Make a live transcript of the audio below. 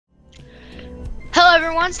Hello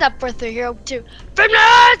everyone, step 4 here to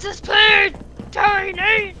Finance is played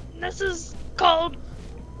Tiny. This is called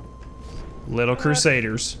Little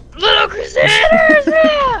Crusaders. Little Crusaders.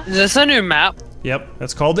 Yeah. Is this a new map? Yep,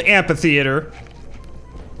 that's called the Amphitheater.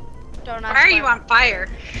 Don't Why ask. are you on fire?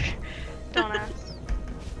 Don't ask.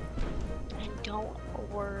 And don't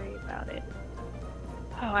worry about it.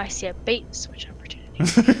 Oh, I see a bait switch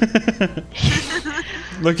opportunity.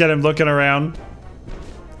 Look at him looking around.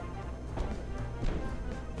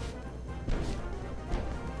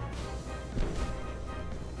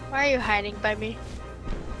 Why are you hiding by me?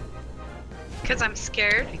 Because I'm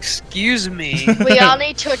scared. Excuse me. We all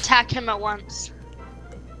need to attack him at once.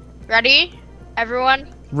 Ready? Everyone?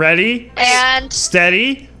 Ready? And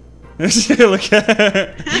Steady. Look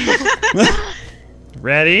at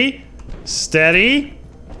Ready? Steady.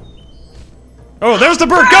 Oh, there's the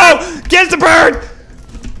bird! Go! Get the bird!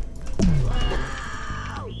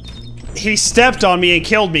 He stepped on me and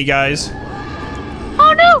killed me, guys.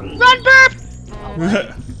 oh no! Run, burp! Oh,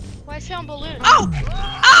 what? Why is he on balloon? Oh!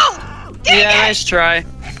 Oh! Dang Yeah, it! nice try.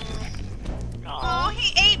 Oh,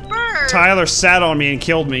 he ate bird. Tyler sat on me and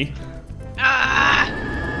killed me. Ah!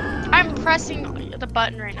 I'm pressing the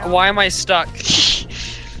button right now. Why am I stuck?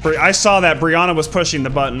 I saw that Brianna was pushing the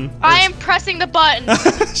button. I am pressing the button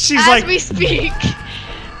She's as like, we speak.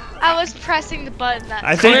 I was pressing the button that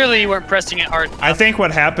I think. Clearly you weren't pressing it hard. I think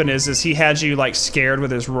what happened is he had you like scared with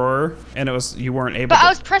his roar, and it was you weren't able. But to... I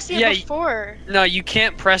was pressing Yeah, it before. No, you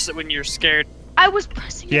can't press it when you're scared. I was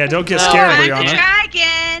pressing it. Yeah, don't get No, scared, I I'm the Brianna.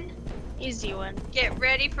 dragon. Easy one. Get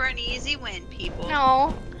ready for an easy win, people.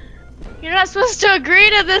 No. You're not supposed to agree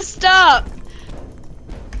to this stuff.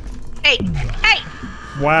 Hey! Hey!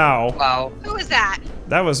 Wow, Wow. Who is that?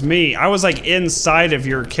 that was me. I was like inside of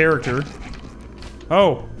your character.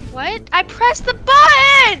 Oh, What? I pressed the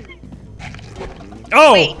button!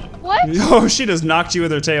 oh, Wait. What? oh! She just knocked you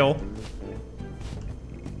with her tail.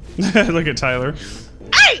 Look at Tyler.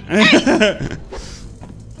 Hey!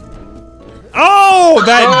 Oh,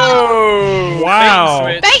 that! Oh! Wow.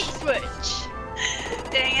 Bait Bait switch.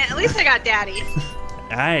 switch. Dang it, at least I got daddy.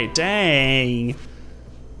 Hey, dang!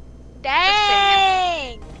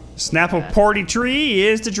 Dang. Snap a party tree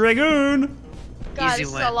is the dragoon. God, Easy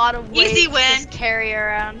this win. is a lot of weight Easy to win. just carry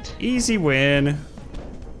around. Easy win.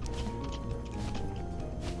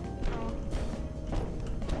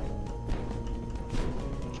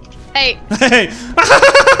 Hey, Hey!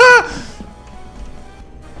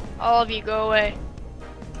 all of you go away.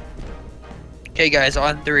 Okay, guys,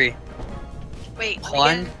 on 3. Wait,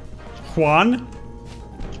 One, again? Juan?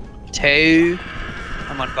 2.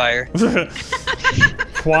 I'm on fire.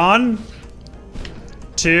 Juan?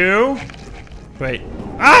 2? Wait.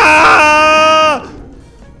 Ah!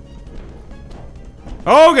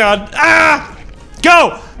 Oh god! Ah!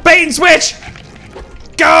 Go! Bait and switch!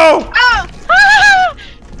 Go! Oh!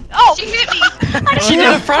 Oh! She hit me! She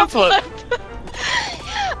did a front flip.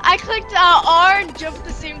 I clicked R and jumped at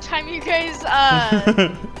the same time you guys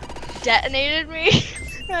detonated me.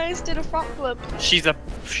 I just did a front flip. She's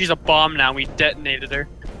a bomb now. We detonated her.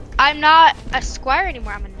 I'm not a squire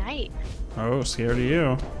anymore, I'm a knight. Oh, scared of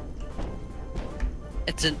you.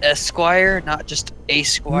 It's an esquire, not just a Oh,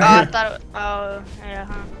 squire. I thought it oh, yeah,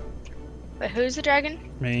 huh. Wait, who's the dragon?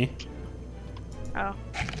 Me. Oh.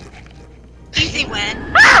 Easy win.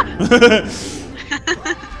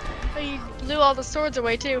 Oh, you blew all the swords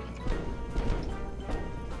away too.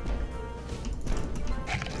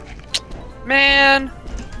 Man,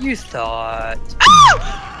 you thought.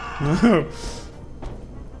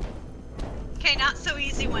 Okay, not so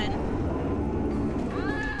easy win.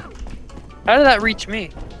 How did that reach me?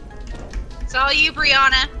 It's all you,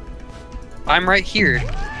 Brianna. I'm right here.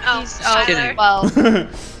 Oh, He's, Tyler. well,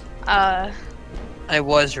 I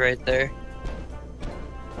was right there.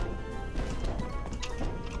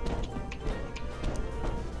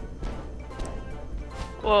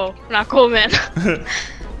 whoa, not cool, man.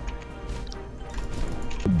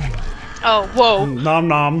 Oh, whoa. Nom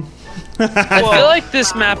nom. I feel like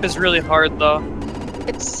this map is really hard though.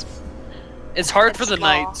 It's It's hard for It's the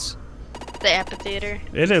small. knights. the amphitheater.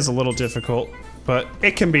 It is a little difficult, but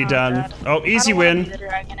it can be Oh, done. God. Oh, easy I don't wanna win. be the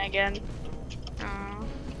dragon again. Oh,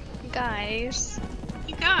 guys.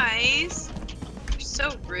 You guys. You're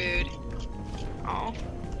so rude. Oh.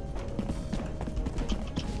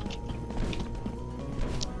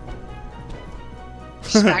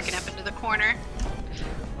 Just backing up into the corner.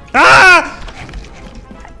 Ah!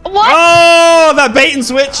 What? Oh, that bait and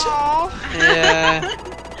switch. Oh, Yeah.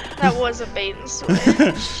 that was a bait and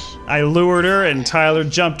switch. I lured her and Tyler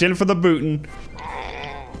jumped in for the bootin'.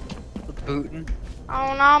 Bootin'.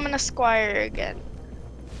 Oh, now I'm an esquire again.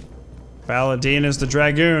 Valadine is the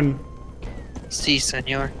dragoon. Si,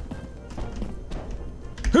 senor.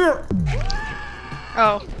 Here.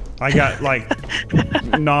 Oh. I got like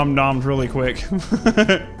nommed really quick.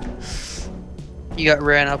 You got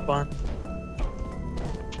ran up on.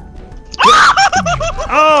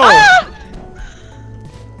 Oh!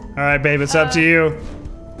 All right, babe, it's up to you.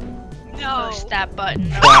 No. Push that button.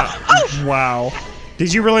 Wow.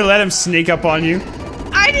 Did you really let him sneak up on you?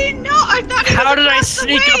 I didn't know. I thought. He How was did I across the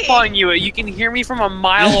sneak way. up on you? You can hear me from a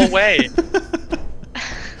mile away.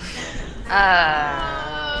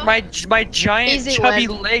 My giant Easy chubby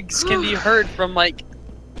win. legs can be heard from like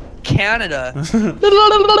Canada.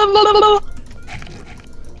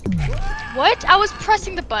 What? I was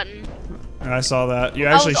pressing the button. I saw that. You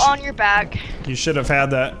I actually was on your back. you should have had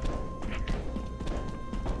that.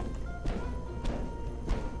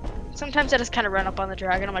 Sometimes I just kind of run up on the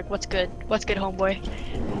dragon. I'm like, what's good? What's good, homeboy?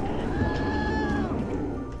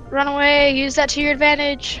 Run away. Use that to your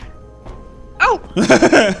advantage. Oh.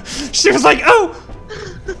 She was like, "Oh!"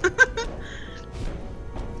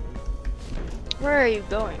 Where are you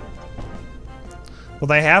going? Well,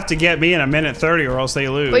 they have to get me in a minute 30 or else they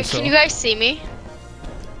lose. Wait, so. can you guys see me?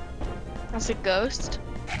 That's a ghost.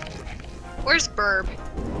 Where's Burb?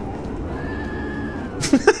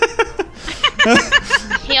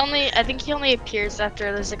 I think he only appears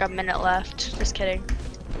after there's like a minute left. Just kidding.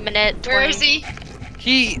 Minute 20. Where is he?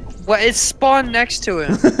 It spawned next to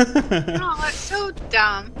him. Oh, that's so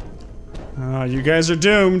dumb. Oh, you guys are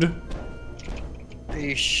doomed. Are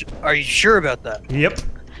you sure about that? Yep.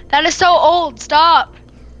 That is so old. Stop.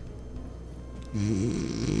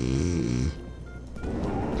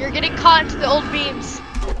 You're getting caught into the old beams.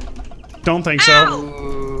 Don't think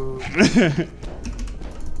Ow! so.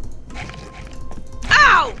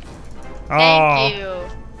 Ow! Thank Oh. you.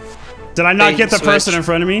 Did I not Bait get the and person switch. in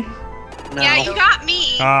front of me? No. Yeah, you got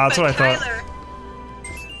me. Ah, that's but what I thought.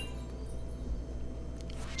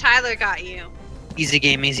 Tyler got you. Easy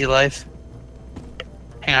game, easy life.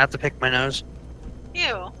 Hang on, I have to pick my nose.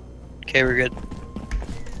 Ew. Okay, we're good.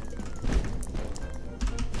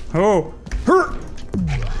 Oh. Her.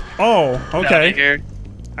 Oh, Outta okay. here.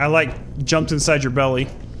 I like jumped inside your belly.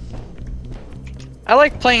 I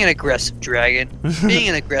like playing an aggressive dragon. Being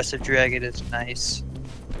an aggressive dragon is nice.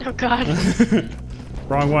 Oh god.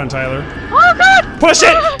 Wrong one, Tyler. Oh god! Push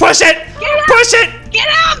it! Push it! Push it! Get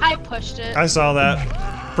him! I pushed it. I saw that.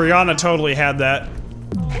 Brianna totally had that.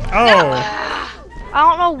 Oh. I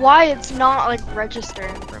don't know why it's not like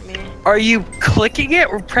registering for me. Are you clicking it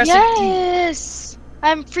or pressing E? Yes!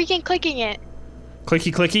 I'm freaking clicking it.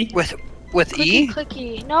 Clicky clicky. With Clicky E?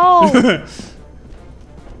 clicky. No!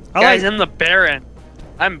 Guys, I'm the Baron.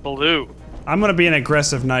 I'm blue. I'm gonna be an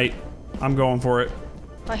aggressive knight. I'm going for it.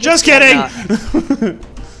 Oh, he's- Just kidding!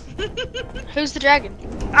 Who's the dragon?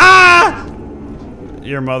 Ah!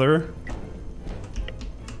 Your mother.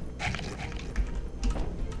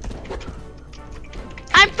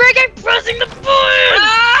 I'm freaking pressing the button!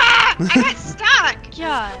 Ah! I got stuck.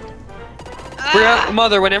 God. Ah!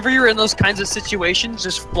 Mother, whenever you're in those kinds of situations,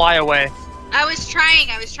 just fly away. I was trying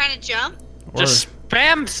to jump. Just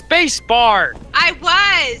spam spacebar. I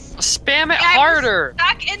was. Spam it I was harder.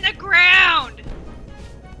 stuck in the ground.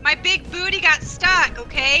 My big booty got stuck,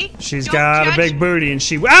 okay? She's Don't got a judge big me. booty and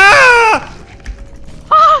she. Ah!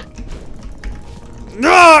 Ah!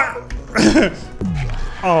 Ah!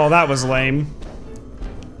 Oh, that was lame.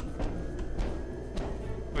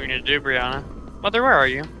 What are you gonna do, Brianna? Mother, where are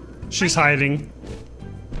you? She's hiding.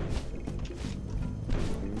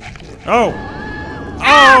 Oh!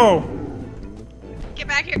 Oh! Get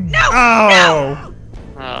back here. No! Oh!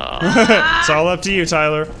 Oh. It's all up to you,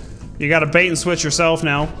 Tyler. You gotta bait and switch yourself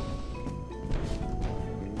now.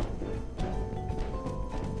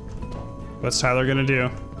 What's Tyler gonna do?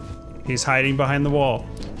 He's hiding behind the wall.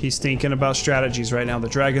 He's thinking about strategies right now. The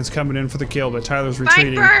dragon's coming in for the kill, but Tyler's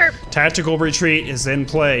retreating. Burp! Tactical retreat is in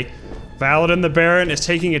play. Valadin the Baron is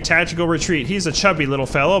taking a tactical retreat. He's a chubby little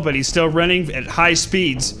fellow, but he's still running at high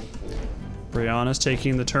speeds. Brianna's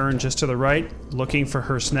taking the turn just to the right, looking for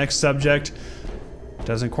her next subject.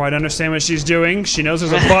 Doesn't quite understand what she's doing. She knows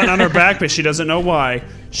there's a button on her back, but she doesn't know why.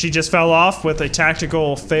 She just fell off with a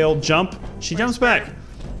tactical failed jump. She jumps back.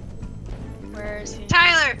 Where is he?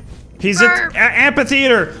 Tyler! He's Burp. at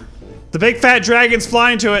Amphitheater. The big fat dragon's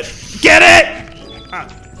flying to it. Get it!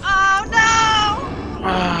 Oh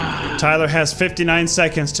no! Tyler has 59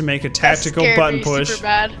 seconds to make a tactical That scared button me push. super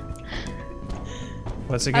bad.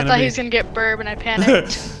 What's it I gonna thought be? he was gonna get burb and I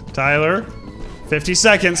panicked. Tyler, 50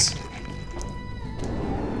 seconds.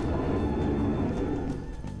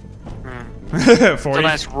 40, It's a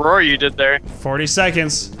nice roar you did there. 40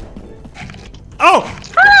 seconds. Oh!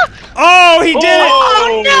 Ah! Oh, he did it!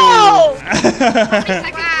 Oh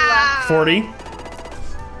no! Wow. 40.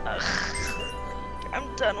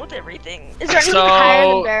 I'm done with everything. Is there anything higher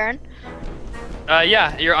than Baron?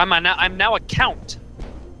 Yeah, I'm now a count.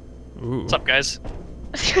 Ooh. What's up, guys?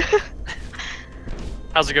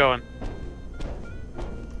 How's it going?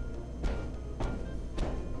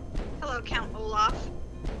 Hello, Count Olaf.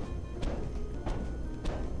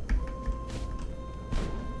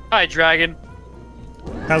 Hi, Dragon.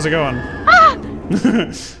 How's it going?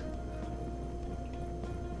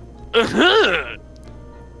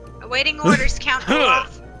 Awaiting orders, Count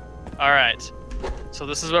Olaf. Alright. So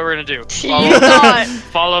this is what we're gonna do. You thought.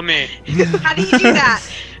 Follow me. How do you do that?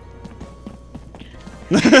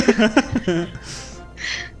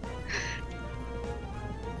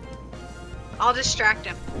 I'll distract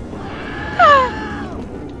him.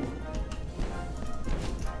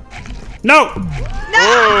 No!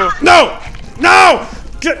 No! No! No!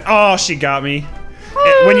 Oh, she got me.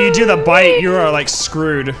 When you do the bite, you are like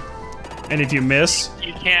screwed. And if you miss,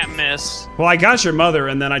 You can't miss. well, I got your mother,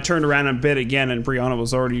 and then I turned around and bit again, and Brianna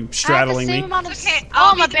was already straddling me. It's okay.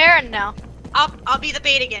 Oh, I'm a Baron now. I'll be the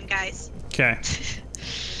bait again, guys. Okay.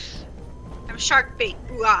 I'm shark bait.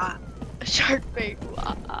 Ooh, ah. Shark bait.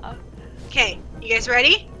 Okay, you guys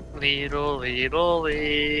ready? Little, little,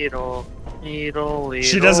 little, little, little.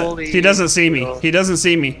 She doesn't. He doesn't see me. He doesn't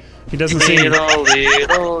see me. He doesn't see me. Little,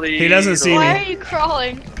 little, He doesn't see Why me. are you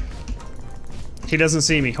crawling? He doesn't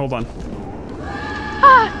see me. Hold on.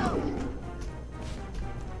 Ah!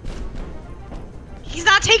 He's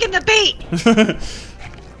not taking the bait.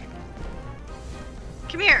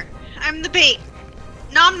 Come here. I'm the bait.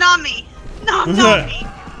 Nom nom me. Nom nom me.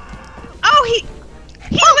 Oh, he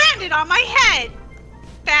landed on my head.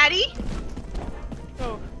 Fatty.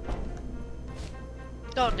 Oh.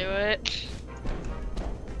 Don't do it.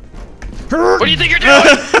 What do you think you're doing?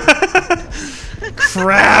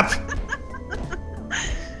 Crap.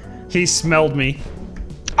 He smelled me.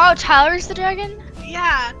 Oh, Tyler's the dragon?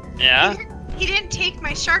 Yeah. Yeah? He didn't take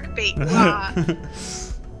my shark bait. Wah.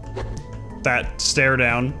 That stare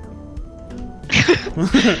down.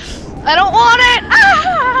 I don't want it!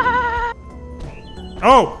 Ah!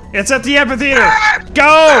 Oh, it's at the amphitheater.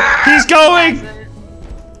 Go! He's going.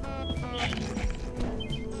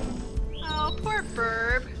 Oh, poor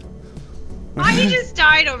Burb. Oh, he just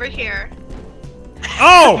died over here.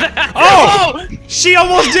 Oh! Oh! She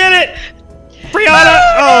almost did it! Brianna!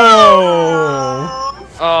 Oh!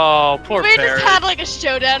 Oh, poor We Barry. just had like a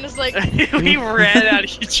showdown. It's like, We ran at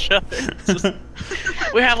each other.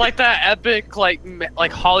 We had like that epic like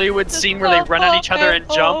Hollywood scene where they run at each other and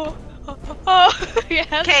jump. Yeah,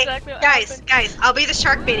 that's Okay, exactly what guys, happened. guys, I'll be the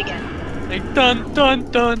shark bait again. Like dun dun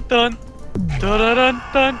dun dun dun dun dun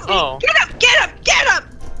dun. Oh. Get him! Get him! Get him!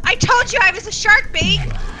 I told you I was a shark bait.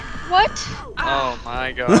 What? Oh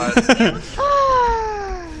my god.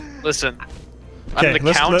 Listen. I'm Okay,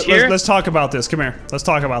 the count here. let's talk about this. Come here. Let's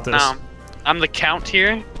talk about this. I'm the count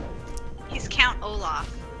here. He's Count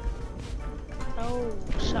Olaf. Oh,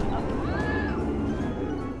 shut up.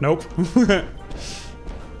 Nope.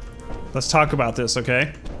 Let's talk about this,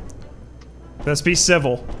 okay? Let's be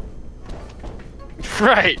civil.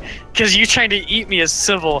 Right, because you trying to eat me as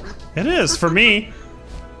civil. It is, for me.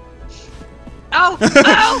 Oh!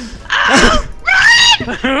 Oh! Oh!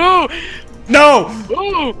 Run! Ooh! No!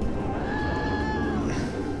 Ooh!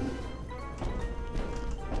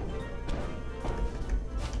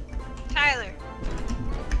 Tyler,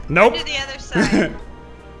 Nope. to the other side.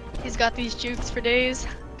 He's got these jukes for days.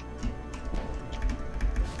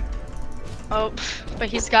 Oh, but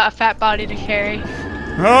he's got a fat body to carry. Oh!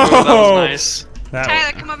 That was nice. That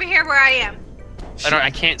Tyler, come over here where I am. I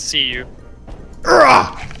can't see you.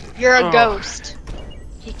 Ugh! You're a Oh. ghost.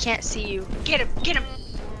 He can't see you. Get him! Get him!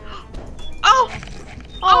 Oh!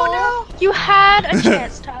 Oh no! You had a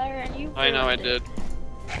chance, Tyler, and you. I know I ruined did.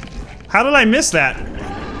 How did I miss that? it.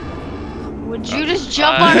 Would you just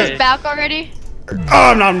jump on his back already?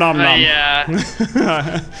 Oh, nom nom nom. Yeah.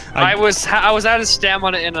 I I was out of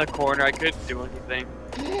stamina in a corner. I couldn't do anything.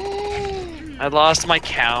 I lost my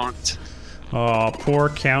count. Oh, poor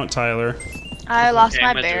Count Tyler. I lost Okay, my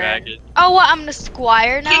I'm a bear. dragon. Oh, what? I'm the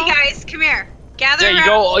squire now. Okay, guys, come here. Gather Yeah,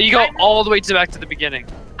 around. you go all the way to back to the beginning.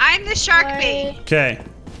 I'm the shark Why? bait. Okay.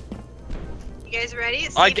 You guys ready?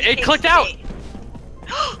 Let's I- see if he it takes clicked the out. bait.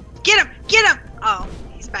 Get him! Get him! Oh,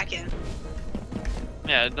 he's back in.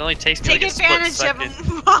 Yeah, it only takes me Take like a split advantage of second.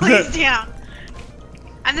 him while he's down.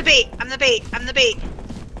 I'm the bait. I'm the bait. I'm the bait.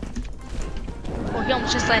 Well, he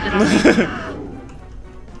almost just landed on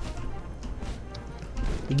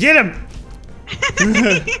me. Get him!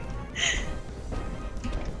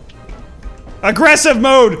 Aggressive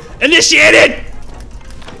mode initiated!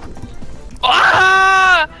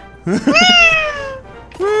 Ah!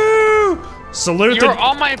 Woo! Salute You were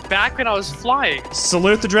on my back when I was flying.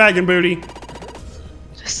 Salute the dragon booty.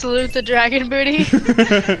 Salute the dragon booty.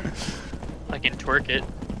 I can twerk it.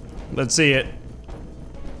 Let's see it.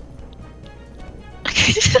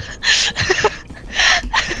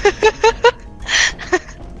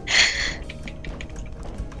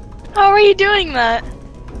 How are you doing that?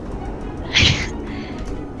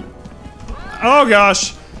 Oh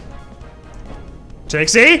gosh.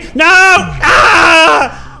 Trixie? No!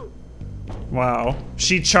 Ah! Wow.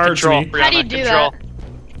 She charged Control, me. Brianna, How do you do control.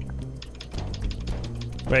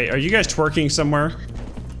 Wait, are you guys twerking somewhere?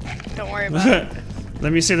 Don't worry about it.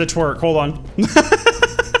 Let me see the twerk. Hold on.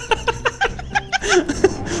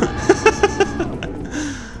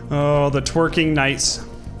 Oh, the twerking knights.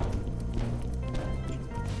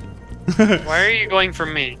 Why are you going for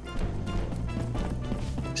me?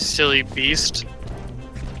 Silly beast.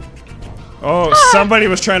 Oh, somebody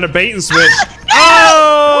was trying to bait and switch. Oh!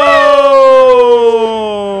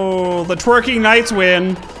 The twerking knights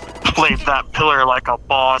win. Played that pillar like a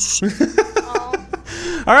boss.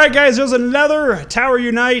 All right, guys, there's another Tower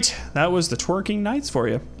Unite. That was the twerking knights for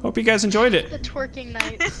you. Hope you guys enjoyed it. The twerking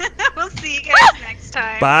knights. We'll see you guys next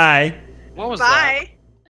time. Bye. What was that? Bye.